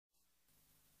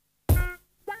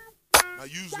Now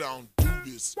usually I don't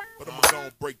do this, but I'm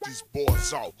gonna break these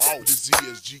boys off. This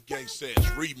Esg Gangsta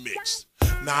remix.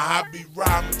 Now I be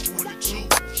rhyming 22,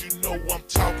 you know I'm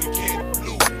talking candy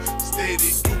blue.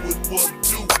 Steady doing what I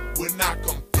do when I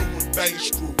come through and bang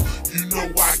screw. You know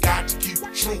I got to keep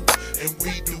it true, and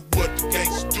we do what the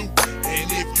gangsters do.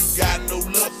 And if you got no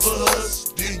love for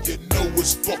us, then you know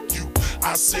it's fuck you.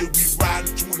 I say we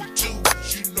riding 22,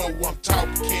 you know I'm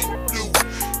talking candy blue.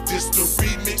 This the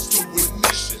remix to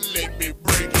ignition, let me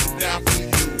break it down for you.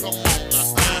 Come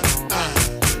on,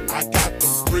 I got the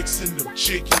bricks and them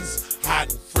chickens, hot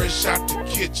and fresh out the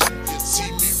kitchen. You see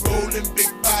me rolling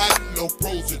big body, no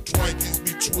pros and Twinkies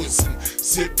be twisting,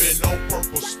 sipping on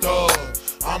purple star.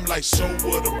 I'm like, so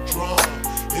what, I'm drunk.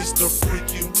 It's the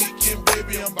freaking weekend,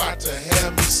 baby, I'm about to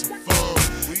have me some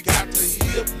fun. We got the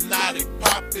hypnotic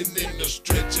popping in the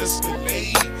stretch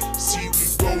Escalade. See, we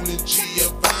rolling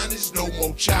Giovanni's, no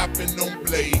more chopping on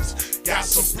blades. Got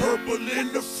some purple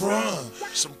in the front,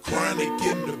 some chronic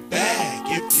in the back.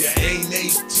 If you ain't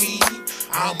 18,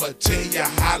 I'ma tell you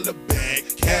holla back.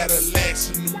 Cadillacs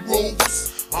in the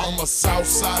roads, I'm a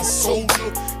Southside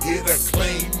soldier, here to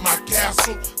claim my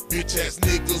castle. Bitch ass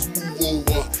niggas move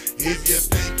over. If you're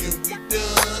thinking we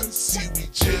done, see we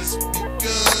just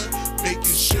begun. Making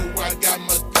sure I got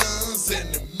my guns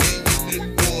and the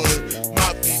 $1,000,001.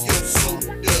 Mafioso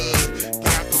done.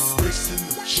 Got the bricks and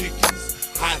the chickens,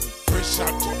 hot and fresh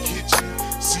out the kitchen.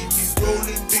 See me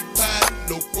rolling big body,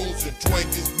 no pros and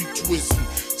Twinkies be twisting.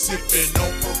 Sipping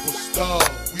on purple star,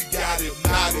 we got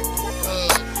hypnotic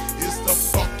because it's the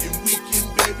fucking weekend,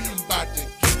 baby, I'm about to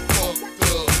get fucked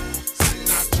up. See,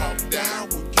 not talk down,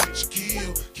 we'll get you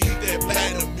killed. Keep that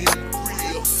platinum in the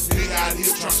grill. Nigga out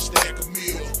here trying to stack a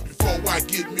meal before I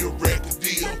get me a record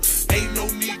deal. Ain't no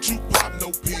need to pop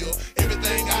no pill.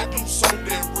 Everything I do so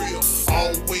damn real.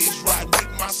 Always riding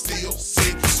with my steel.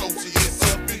 Said the soldier is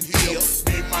up in here.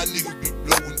 Me and my niggas be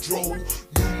blowing dro.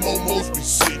 New momos be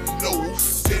sitting low.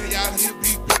 Steady out here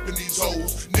be pimping these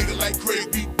hoes. Nigga like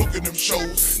Craig be booking them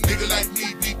shows. Nigga like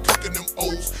me be cooking them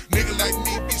O's. Nigga like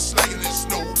me be slanging that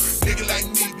snow. Nigga like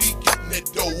me be getting that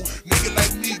dough. Nigga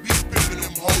like me be pimping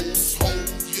them hoes.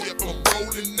 Yep, I'm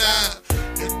rolling now.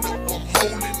 Yep, I'm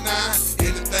holding now.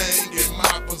 Anything in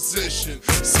my possession.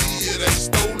 See it ain't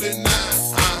stolen now.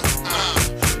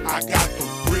 I got the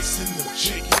bricks and the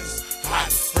chickens, hot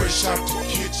and fresh out the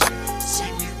kitchen.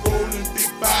 See me rolling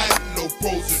big body, no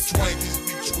pros and Twinkies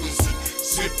be twisting.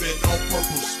 Sipping on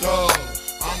purple star.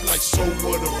 I'm like, so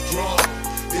what, I'm drunk.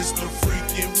 It's the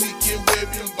freaking weekend,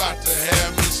 baby, I'm about to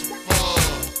have me some fun.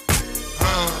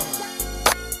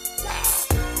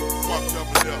 Fucked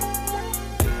up it up.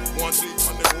 One day,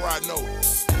 my nigga ride no.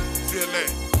 Feel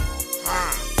that?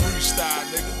 Freestyle,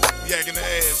 nigga. Yakking the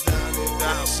ass down there,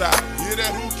 down south. Hear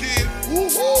that, who kid?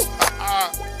 Woo-hoo!